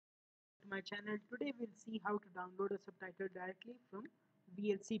my channel. Today we'll see how to download a subtitle directly from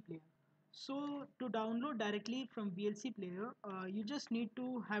VLC player. So to download directly from VLC player, you just need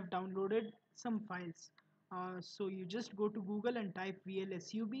to have downloaded some files. So you just go to Google and type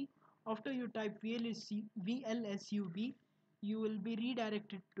VLSUB. After you type VLSUB, you will be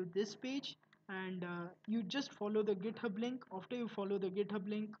redirected to this page, and you just follow the GitHub link. After you follow the GitHub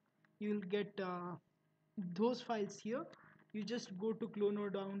link, you will get those files here. You just go to clone or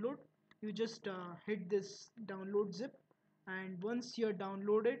download. You just hit this download zip, and once you're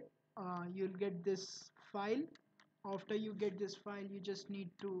downloaded, you'll get this file. After you get this file, you just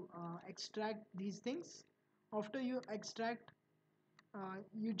need to extract these things. After you extract,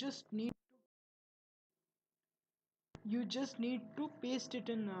 you just need to paste it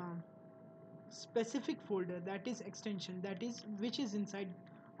in specific folder, that is extension, that is which is inside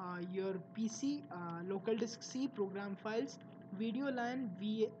your PC, local disk C, program files, video LAN,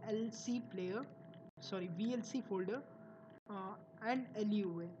 VLC folder, and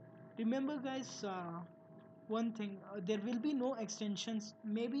LUA. Remember guys, one thing, there will be no extensions,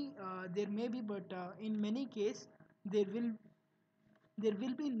 maybe there may be, but in many case there will there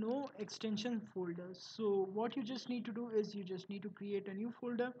will be no extension folders. So what you just need to do is you just need to create a new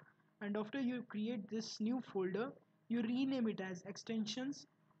folder, and after you create this new folder, you rename it as extensions,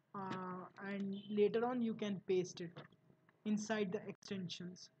 and later on you can paste it inside the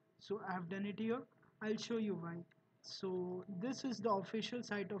extensions. So I have done it here. I'll show you why. So this is the official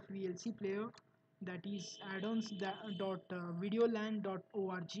site of VLC player, that is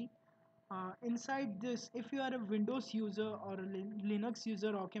addons.videolan.org. Inside this, if you are a Windows user or a Linux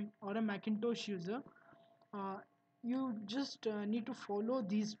user or a Macintosh user, uh, you just need to follow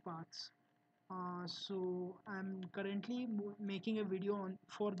these paths. So I'm currently making a video on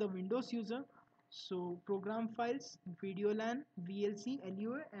for the Windows user. So program files, video LAN, VLC,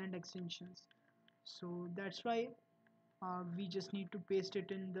 LUA, and extensions. So that's why we just need to paste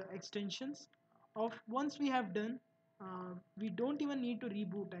it in the extensions. Of once we have done, we don't even need to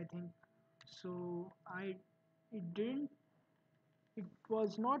reboot, I think. So it didn't it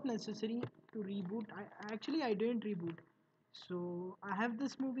was not necessary to reboot. I didn't reboot. So I have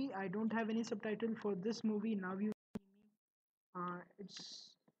this movie. I don't have any subtitle for this movie. Now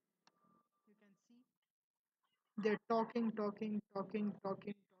it's you can see they're talking,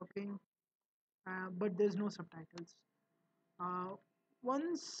 but there's no subtitles. uh,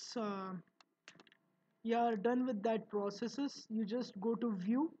 Once you are done with that processes, you just go to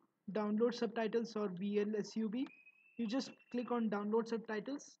view, download subtitles, or VLSUB. You just click on download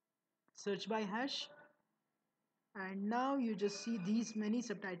subtitles, search by hash, and now you just see these many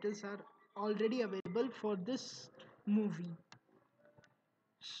subtitles are already available for this movie.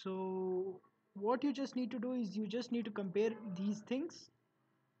 So what you just need to do is you just need to compare these things.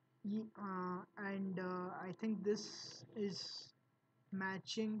 And I think this is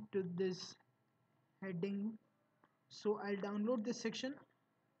matching to this heading. So I'll download this section.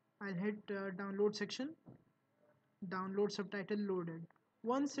 I'll hit download section, download subtitle loaded.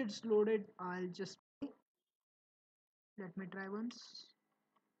 Once it's loaded, I'll just let me try once.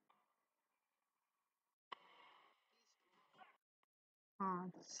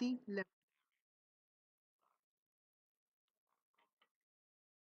 See, left.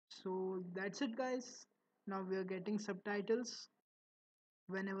 So that's it guys. Now we are getting subtitles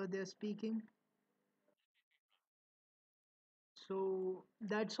whenever they're speaking. So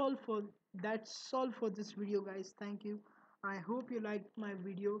that's all for this video guys. Thank you. I hope you liked my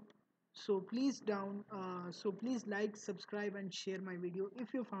video. So please like, subscribe, and share my video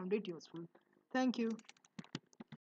if you found it useful. Thank you.